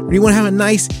plan? Or do you want to have a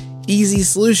nice, easy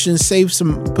solution, save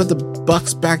some, put the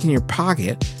bucks back in your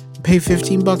pocket, pay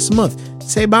 $15 a month?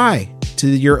 Say bye to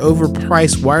your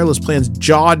overpriced wireless plan's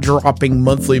jaw-dropping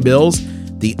monthly bills,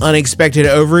 the unexpected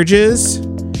overages.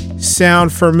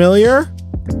 Sound familiar?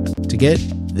 To get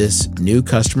this new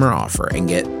customer offer and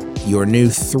get your new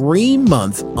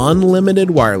 3-month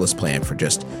unlimited wireless plan for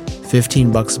just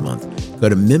 $15 a month, go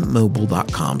to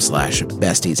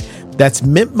mintmobile.com/besties. That's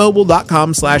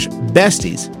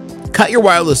mintmobile.com/besties. Cut your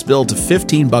wireless bill to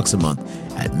 $15 a month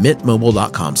at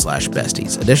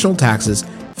mintmobile.com/besties. Additional taxes,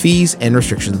 fees, and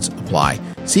restrictions apply.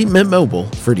 See Mint Mobile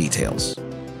for details.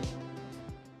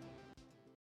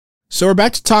 So we're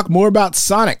back to talk more about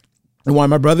Sonic and why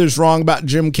my brother's wrong about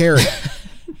Jim Carrey.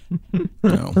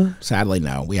 No, sadly,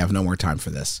 no. We have no more time for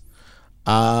this.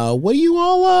 What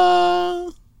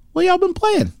y'all been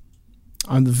playing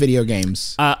on the video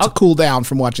games to cool down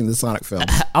from watching the Sonic film?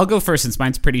 I'll go first since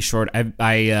mine's pretty short.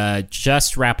 I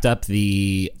just wrapped up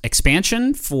the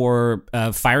expansion for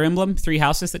Fire Emblem 3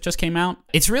 Houses that just came out.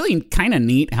 It's really kind of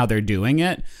neat how they're doing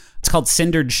it. It's called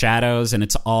Cindered Shadows, and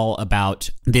it's all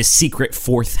about this secret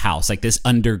fourth house, like this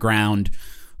underground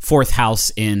fourth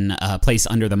house in a place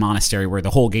under the monastery where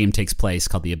the whole game takes place,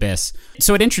 called the Abyss.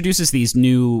 So it introduces these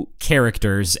new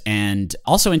characters and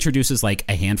also introduces like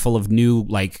a handful of new,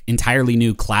 like entirely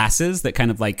new classes that kind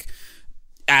of like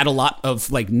add a lot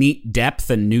of like neat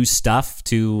depth and new stuff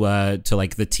to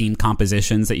like the team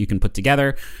compositions that you can put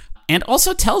together. And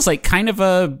also tells like kind of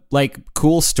a like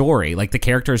cool story. Like the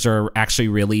characters are actually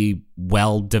really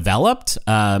well developed,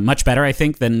 much better I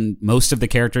think than most of the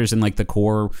characters in like the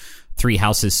core Three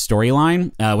Houses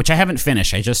storyline, which I haven't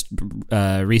finished. I just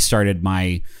restarted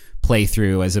my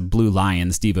playthrough as a Blue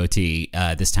Lions devotee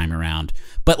this time around.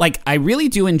 But like I really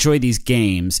do enjoy these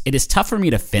games. It is tough for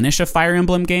me to finish a Fire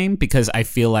Emblem game because I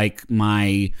feel like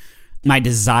my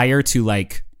desire to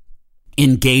like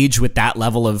engage with that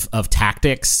level of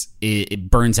tactics,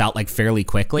 it burns out like fairly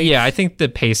quickly. Yeah, I think the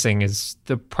pacing is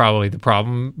probably the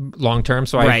problem long term,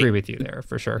 so I agree with you there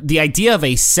for sure. The idea of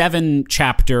a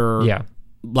 7-chapter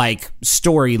like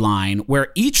storyline where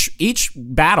each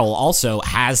battle also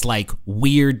has like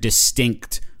weird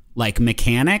distinct like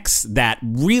mechanics that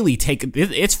really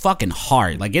it's fucking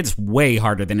hard. Like it's way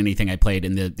harder than anything I played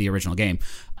in the original game.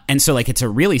 And so like it's a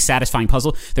really satisfying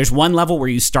puzzle. There's one level where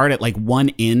you start at like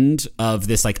one end of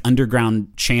this like underground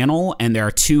channel and there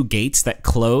are 2 gates that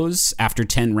close after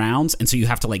 10 rounds. And so you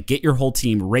have to like get your whole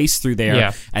team, race through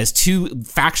there as 2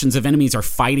 factions of enemies are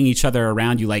fighting each other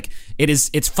around you. Like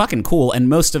it's fucking cool. And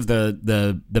most of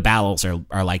the battles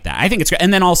are like that. I think it's great.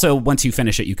 And then also once you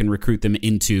finish it, you can recruit them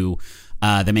into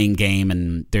the main game,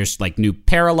 and there's like new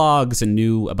paralogs and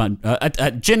new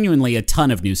genuinely a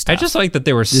ton of new stuff. I just like that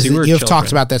there were sewer You've children.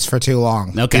 talked about this for too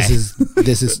long. Okay.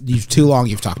 This is you've too long.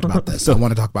 You've talked about this. I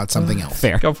want to talk about something else.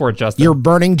 Fair. Go for it, Justin. You're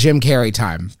burning Jim Carrey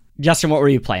time. Justin, what were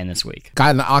you playing this week?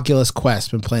 Got an Oculus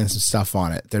Quest. Been playing some stuff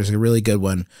on it. There's a really good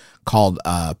one called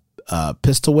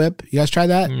Pistol Whip. You guys tried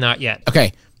that? Not yet.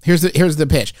 Okay. Here's the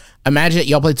pitch. Imagine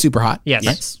y'all played Super Hot.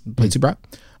 Yes. Played Super Hot.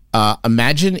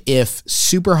 Imagine if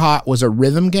Super Hot was a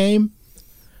rhythm game,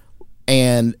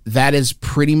 and that is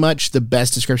pretty much the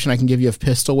best description I can give you of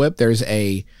Pistol Whip. There's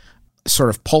a sort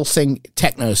of pulsing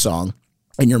techno song,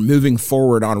 and you're moving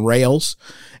forward on rails,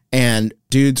 and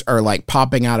dudes are like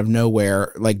popping out of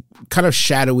nowhere, like kind of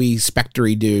shadowy,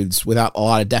 spectery dudes without a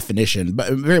lot of definition,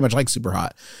 but very much like Super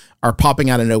Hot, are popping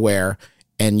out of nowhere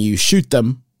and you shoot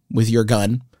them with your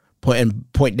gun,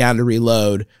 point down to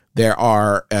reload. There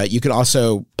are you can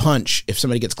also punch if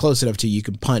somebody gets close enough to you. You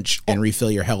can punch and refill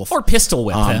your health, or pistol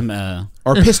whip them,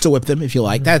 or pistol whip them if you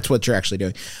like. That's what you're actually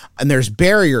doing. And there's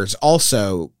barriers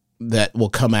also that will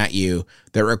come at you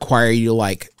that require you to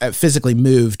like physically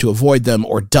move to avoid them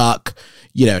or duck,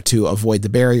 to avoid the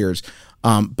barriers.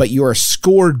 But you are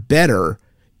scored better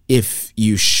if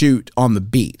you shoot on the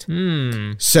beat.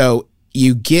 So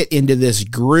you get into this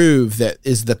groove that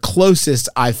is the closest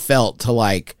I felt to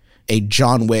like a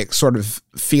John Wick sort of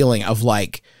feeling of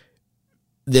like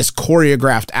this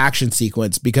choreographed action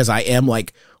sequence, because I am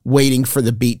like waiting for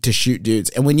the beat to shoot dudes.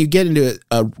 And when you get into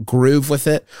a groove with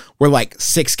it, where like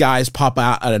 6 guys pop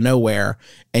out of nowhere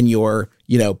and you're,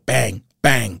 bang,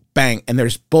 bang, bang, and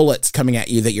there's bullets coming at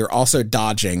you that you're also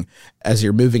dodging as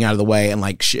you're moving out of the way and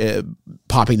like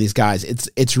popping these guys.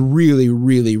 It's really,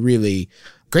 really, really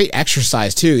great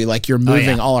exercise too. Like you're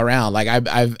moving all around. Like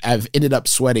I've ended up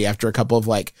sweaty after a couple of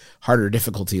like harder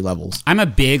difficulty levels. I'm a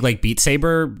big like Beat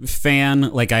Saber fan.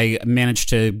 Like I managed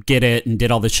to get it and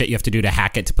did all the shit you have to do to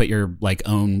hack it to put your like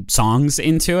own songs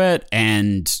into it,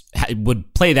 and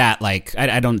would play that. Like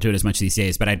I don't do it as much these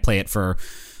days, but I'd play it for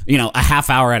a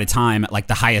half hour at a time at like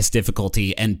the highest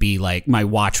difficulty, and be like, my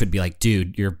watch would be like,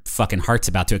 dude, your fucking heart's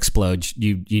about to explode.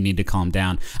 You need to calm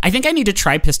down. I think I need to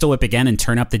try Pistol Whip again and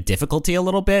turn up the difficulty a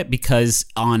little bit, because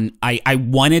I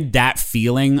wanted that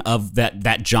feeling of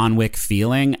that John Wick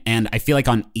feeling. And I feel like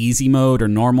on easy mode or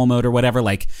normal mode or whatever,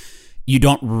 like you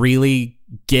don't really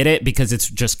get it, because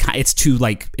it's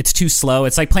too slow.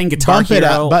 It's like playing Guitar Bump Hero. it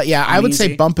up, but yeah, I would say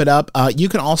easy. bump it up. You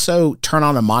can also turn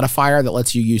on a modifier that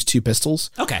lets you use 2 pistols.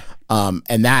 Okay.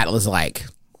 And that was like,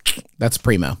 that's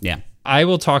primo. Yeah. I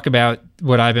will talk about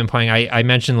what I've been playing. I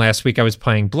mentioned last week I was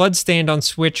playing Bloodstained on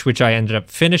Switch, which I ended up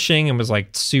finishing and was like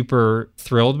super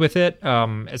thrilled with it,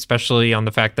 especially on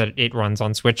the fact that it runs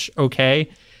on Switch okay.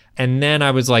 And then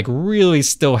I was like really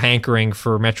still hankering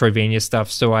for Metroidvania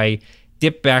stuff, so I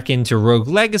dipped back into Rogue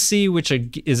Legacy, which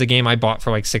is a game I bought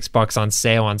for like $6 on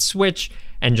sale on Switch,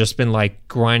 and just been like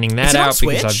grinding that out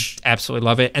because I absolutely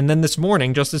love it. And then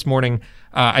just this morning,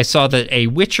 I saw that a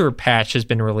Witcher patch has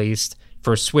been released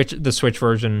for the Switch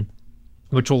version,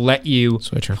 which will let you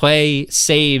play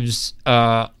saves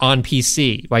on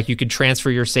PC. Like you could transfer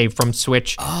your save from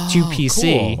Switch to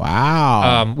PC. Cool.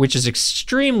 Wow. Which is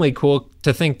extremely cool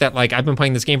to think that like I've been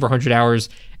playing this game for 100 hours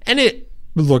and it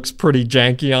looks pretty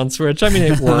janky on Switch. I mean,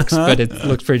 it works, but it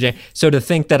looks pretty janky. So to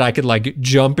think that I could like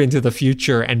jump into the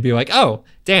future and be like, oh,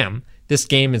 damn, this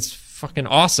game is fucking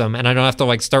awesome. And I don't have to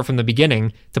like start from the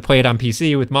beginning to play it on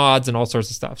PC with mods and all sorts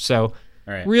of stuff. So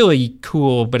really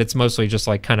cool, but it's mostly just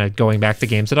like kind of going back to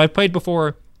games that I've played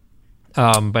before.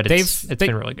 But it's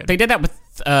been really good. They did that with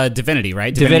Divinity,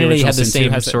 right? Divinity had the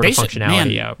same sort of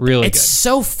functionality. Yeah, really good.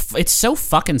 It's so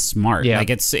fucking smart. Yeah. Like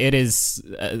it is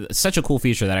such a cool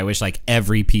feature that I wish like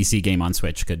every PC game on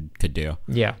Switch could do.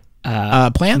 Yeah.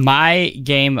 Plan? My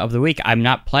game of the week, I'm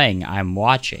not playing, I'm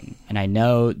watching. And I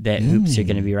know that Hoops, you're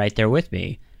going to be right there with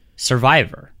me.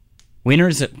 Survivor.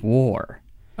 Winners at War.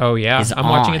 Oh, yeah. I'm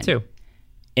watching it too.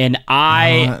 And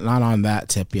not on that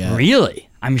tip yet. Really?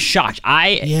 I'm shocked.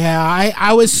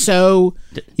 I was so,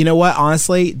 you know what?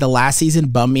 Honestly, the last season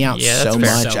bummed me out so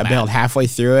much. I bailed halfway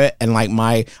through it, and like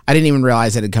I didn't even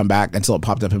realize it had come back until it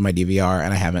popped up in my DVR,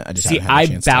 and I haven't had a chance.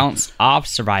 I bounced off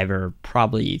Survivor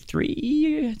probably three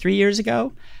years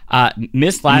ago.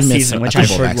 Missed last season, which I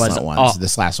heard was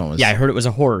this last one was. Yeah, I heard it was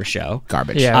a horror show.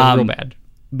 Garbage. Yeah, it was real bad.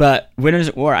 But Winners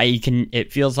at War,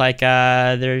 it feels like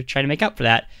they're trying to make up for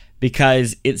that,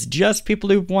 because it's just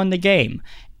people who've won the game.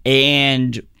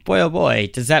 And boy, oh boy,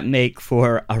 does that make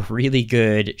for a really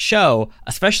good show,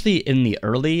 especially in the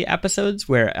early episodes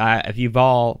where if you've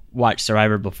all watched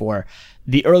Survivor before,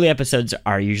 the early episodes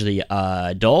are usually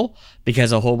dull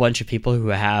because a whole bunch of people who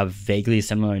have vaguely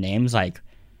similar names like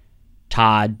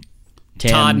Todd, Tim,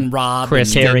 Todd and Rob,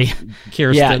 Chris, Terry,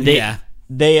 Kirsten.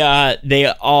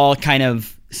 They all kind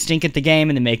of stink at the game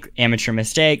and they make amateur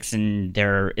mistakes, and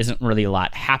there isn't really a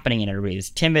lot happening, and everybody's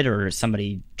timid or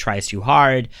somebody tries too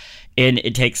hard, and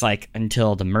it takes like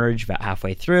until the merge about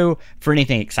halfway through for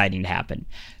anything exciting to happen.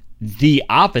 The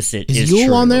opposite is Yule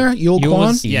true. on there? Yule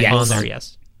Kwan? Yes. On there,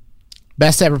 yes.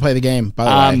 Best to ever play the game,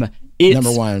 by the way.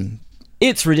 Number one.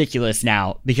 It's ridiculous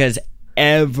now because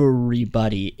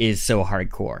everybody is so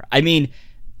hardcore. I mean,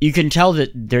 you can tell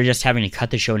that they're just having to cut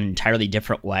the show in an entirely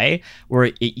different way, where,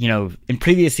 in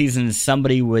previous seasons,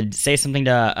 somebody would say something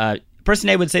to person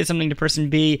A would say something to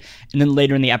person B, and then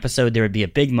later in the episode, there would be a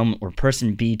big moment where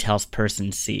person B tells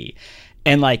person C.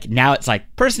 And like now it's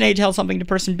like person A tells something to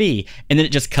person B, and then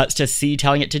it just cuts to C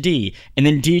telling it to D, and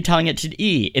then D telling it to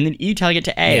E, and then E telling it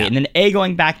to A, and then A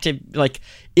going back to like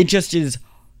it just is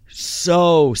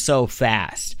so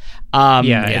fast.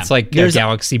 It's like a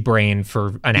galaxy brain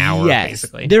for an hour,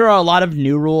 basically. There are a lot of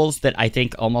new rules that I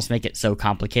think almost make it so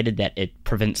complicated that it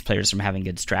prevents players from having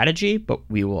good strategy, but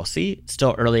we will see. It's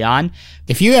still early on.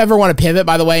 If you ever want to pivot,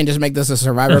 by the way, and just make this a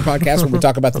Survivor podcast where we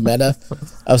talk about the meta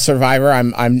of Survivor,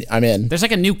 I'm in. There's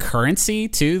like a new currency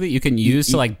too that you can use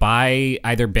to like buy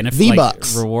either benefit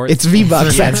V-Bucks. like rewards. It's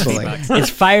V-Bucks actually. It's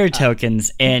fire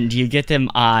tokens, and you get them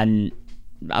on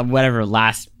whatever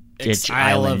last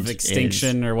Isle of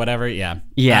Extinction or whatever. Yeah.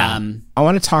 I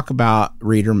want to talk about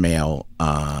reader mail.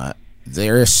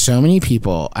 There are so many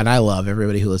people, and I love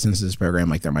everybody who listens to this program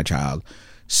like they're my child.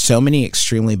 So many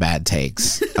extremely bad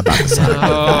takes about the Sonic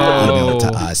email to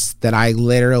us that I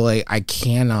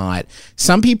cannot.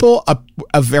 Some people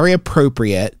are very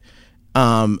appropriate.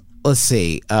 Let's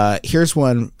see. Here's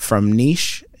one from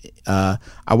Niche. I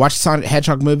watched Sonic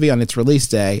Hedgehog movie on its release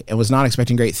day and was not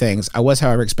expecting great things. I was,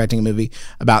 however, expecting a movie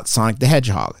about Sonic the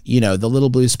Hedgehog. You know, the little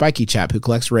blue spiky chap who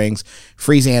collects rings,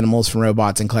 frees animals from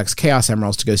robots, and collects Chaos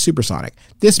Emeralds to go supersonic.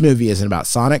 This movie isn't about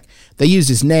Sonic. They used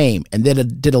his name and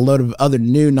then did a load of other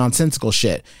new nonsensical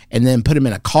shit and then put him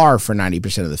in a car for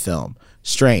 90% of the film.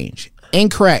 Strange.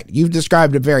 Incorrect. You've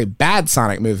described a very bad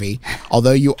Sonic movie,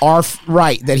 although you are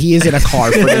right that he is in a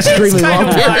car for an extremely long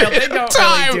period of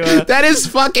time. Really that is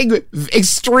fucking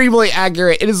extremely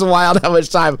accurate. It is wild how much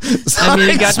time Sonic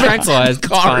he got tranquilized.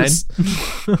 Cars.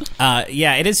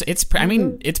 It is. It's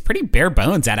pretty bare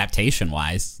bones adaptation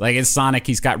wise. Like it's Sonic.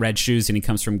 He's got red shoes and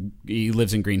he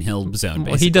lives in Green Hill Zone.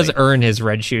 Basically. Well, he does earn his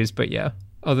red shoes, but yeah.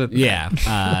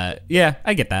 I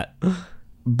get that.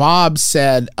 Bob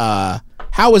said,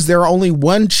 how is there only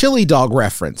one chili dog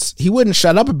reference? He wouldn't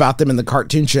shut up about them in the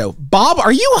cartoon show. Bob,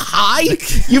 are you high?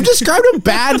 You've described a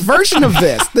bad version of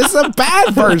this. This is a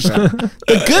bad version.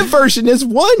 The good version is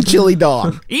one chili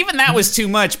dog. Even that was too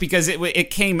much because it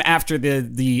came after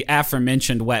the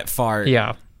aforementioned wet fart.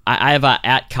 Yeah. I have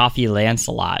at Coffee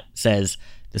Lancelot says,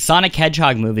 the Sonic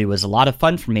Hedgehog movie was a lot of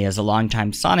fun for me as a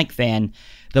longtime Sonic fan,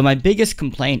 though my biggest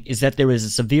complaint is that there was a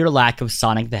severe lack of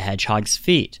Sonic the Hedgehog's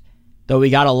feet. Though we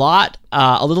got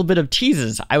a little bit of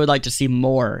teases, I would like to see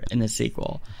more in the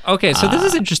sequel. Okay, so this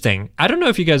is interesting. I don't know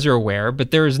if you guys are aware,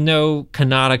 but there is no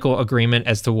canonical agreement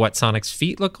as to what Sonic's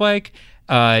feet look like.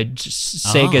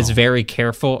 Sega's very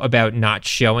careful about not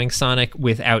showing Sonic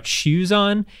without shoes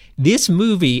on. This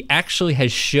movie actually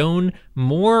has shown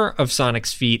more of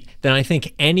Sonic's feet than I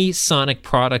think any Sonic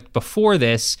product before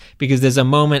this, because there's a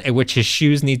moment at which his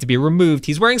shoes need to be removed.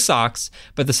 He's wearing socks,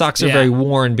 but the socks are very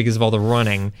worn because of all the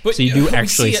running. But so you do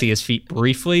actually see his feet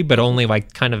briefly, but only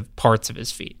like kind of parts of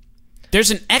his feet.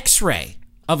 There's an X-ray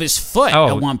of his foot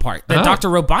at one part that Dr.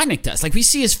 Robotnik does. Like we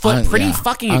see his foot pretty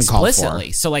fucking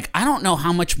explicitly. So like I don't know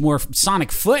how much more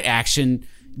Sonic foot action.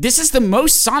 This is the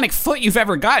most Sonic foot you've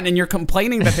ever gotten, and you're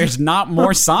complaining that there's not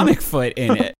more Sonic foot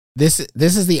in it. This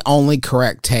is the only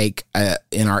correct take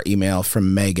in our email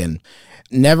from Megan.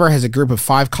 Never has a group of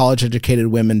 5 college-educated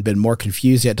women been more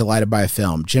confused yet delighted by a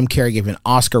film. Jim Carrey gave an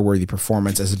Oscar-worthy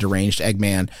performance as a deranged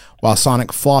Eggman, while Sonic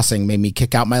flossing made me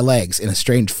kick out my legs in a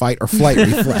strange fight or flight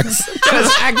reflex.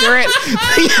 That's accurate.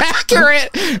 The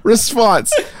accurate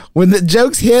response. When the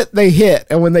jokes hit, they hit,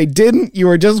 and when they didn't, you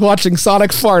were just watching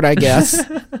Sonic fart, I guess.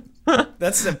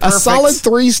 That's a solid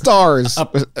 3 stars.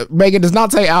 Megan does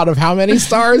not say out of how many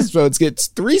stars, so it gets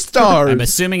 3 stars. I'm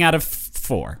assuming out of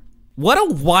 4. What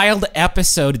a wild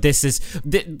episode this is.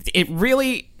 It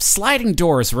really, sliding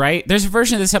doors, right? There's a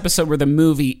version of this episode where the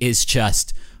movie is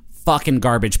just fucking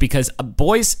garbage because,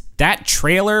 boys, that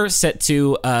trailer set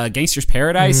to Gangster's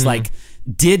Paradise,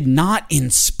 did not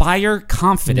inspire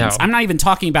confidence. No. I'm not even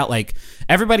talking about,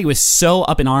 everybody was so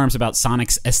up in arms about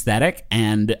Sonic's aesthetic,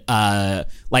 and,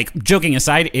 joking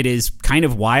aside, it is kind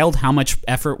of wild how much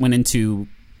effort went into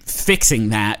fixing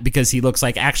that because he looks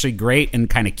actually great and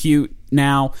kind of cute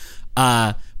now.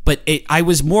 But I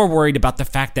was more worried about the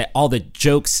fact that all the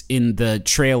jokes in the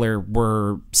trailer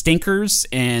were stinkers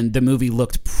and the movie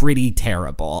looked pretty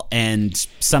terrible, and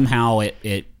somehow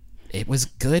it was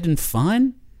good and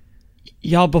fun.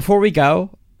 Y'all, before we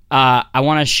go, I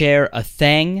want to share a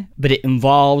thing, but it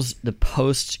involves the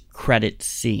post-credit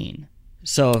scene.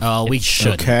 So we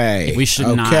should. Okay. We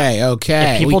should not.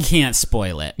 Okay. People can't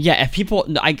spoil it. Yeah, if people,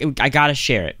 I gotta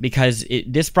share it because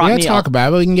this brought me. Talk about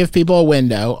it, but we can give people a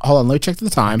window. Hold on, let me check the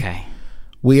time. Okay.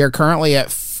 We are currently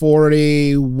at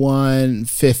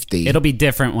 4150. It'll be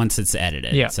different once it's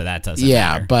edited. Yeah. So that doesn't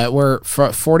Yeah, matter. but we're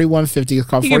 4150. It's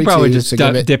called You 42. can probably just so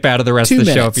give it dip out of the rest 2 of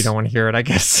the show minutes. if you don't want to hear it, I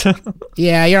guess.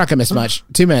 Yeah, you're not gonna miss much.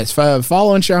 2 minutes.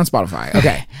 Follow and share on Spotify.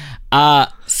 Okay.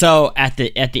 So at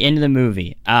the end of the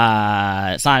movie,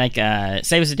 Sonic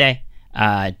saves the day.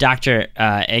 Dr.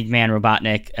 Eggman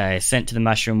Robotnik is sent to the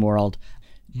Mushroom World.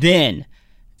 Then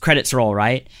credits roll,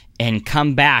 right? And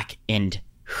come back, and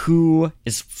who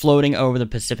is floating over the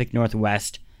Pacific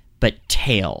Northwest but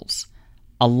Tails,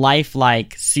 a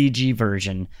lifelike CG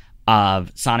version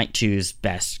of Sonic 2's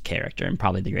best character and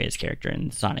probably the greatest character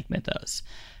in Sonic mythos.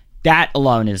 That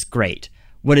alone is great.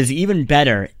 What is even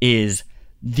better is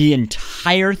the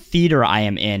entire theater I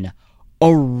am in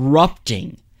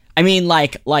erupting. I mean,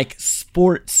 like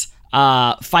sports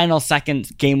final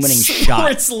seconds game-winning shot.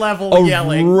 Sports level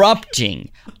yelling. Erupting.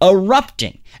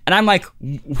 And I'm like,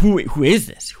 who is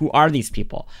this? Who are these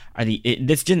people?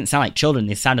 This didn't sound like children.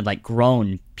 They sounded like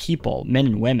grown people, men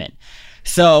and women.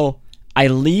 So I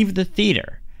leave the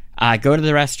theater, go to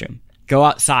the restroom, go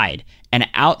outside, and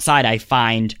outside I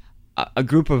find a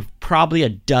group of probably a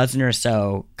dozen or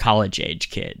so college-age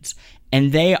kids,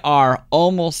 and they are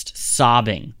almost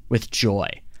sobbing with joy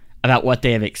about what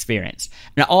they have experienced.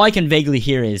 Now, all I can vaguely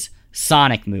hear is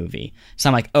Sonic movie. So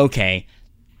I'm like, okay,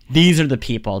 these are the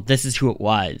people. This is who it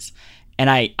was. And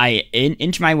I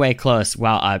inch my way close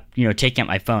while, taking out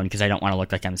my phone because I don't want to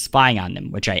look like I'm spying on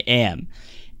them, which I am.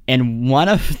 And one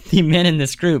of the men in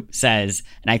this group says,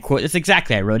 and I quote this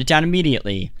exactly, I wrote it down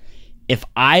immediately, "If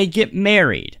I get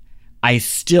married, I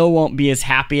still won't be as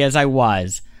happy as I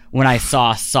was when I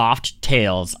saw soft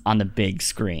Tails on the big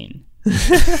screen."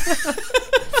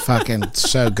 Fucking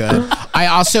so good. I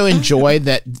also enjoy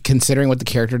that, considering what the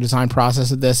character design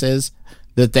process of this is,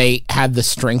 that they had the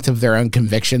strength of their own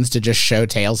convictions to just show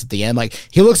Tails at the end. Like,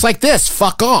 he looks like this.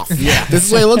 Fuck off. Yeah. This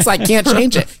is what he looks like. Can't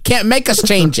change it. Can't make us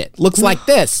change it. Looks like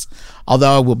this.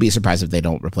 Although I will be surprised if they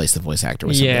don't replace the voice actor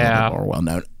with something a little bit more well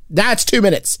known. That's 2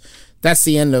 minutes. That's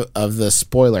the end of the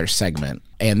spoiler segment.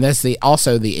 And that's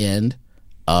also the end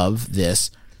of this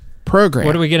program.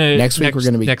 What are we gonna next week? We're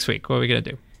gonna be next week. What are we gonna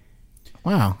do?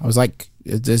 Wow, I was like,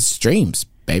 it's dreams,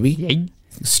 baby. Yeah.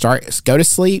 Go to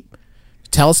sleep.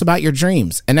 Tell us about your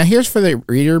dreams. And now here's for the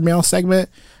reader mail segment.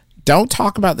 Don't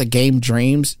talk about the game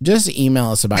Dreams. Just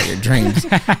email us about your dreams.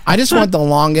 I just want the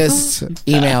longest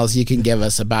emails you can give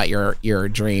us about your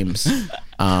dreams.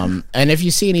 And if you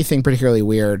see anything particularly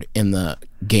weird in the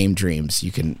game Dreams,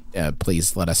 you can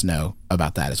please let us know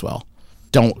about that as well.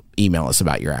 Don't email us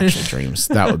about your actual dreams.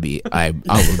 That would be, I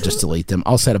will just delete them.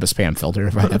 I'll set up a spam filter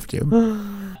if I have to.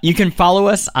 You can follow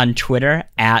us on Twitter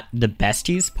at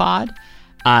 @TheBestiesPod.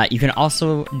 You can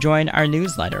also join our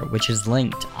newsletter, which is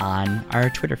linked on our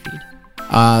Twitter feed.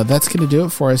 That's going to do it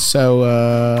for us.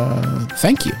 So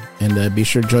thank you. And be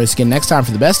sure to join us again next time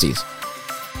for the Besties.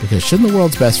 Because shouldn't the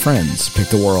world's best friends pick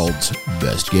the world's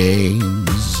best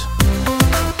games?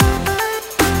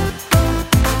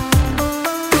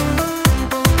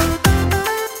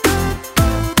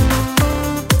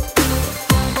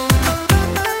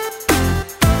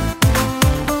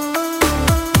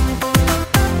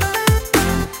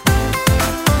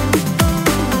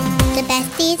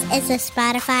 Is a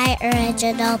Spotify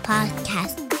original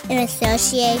podcast in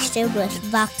association with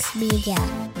Vox Media.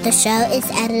 The show is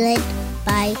edited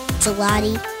by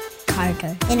Jelani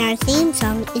Carter, and our theme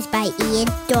song is by Ian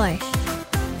Dorsch.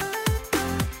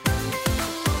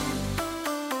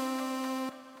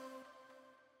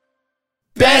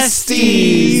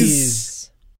 Besties!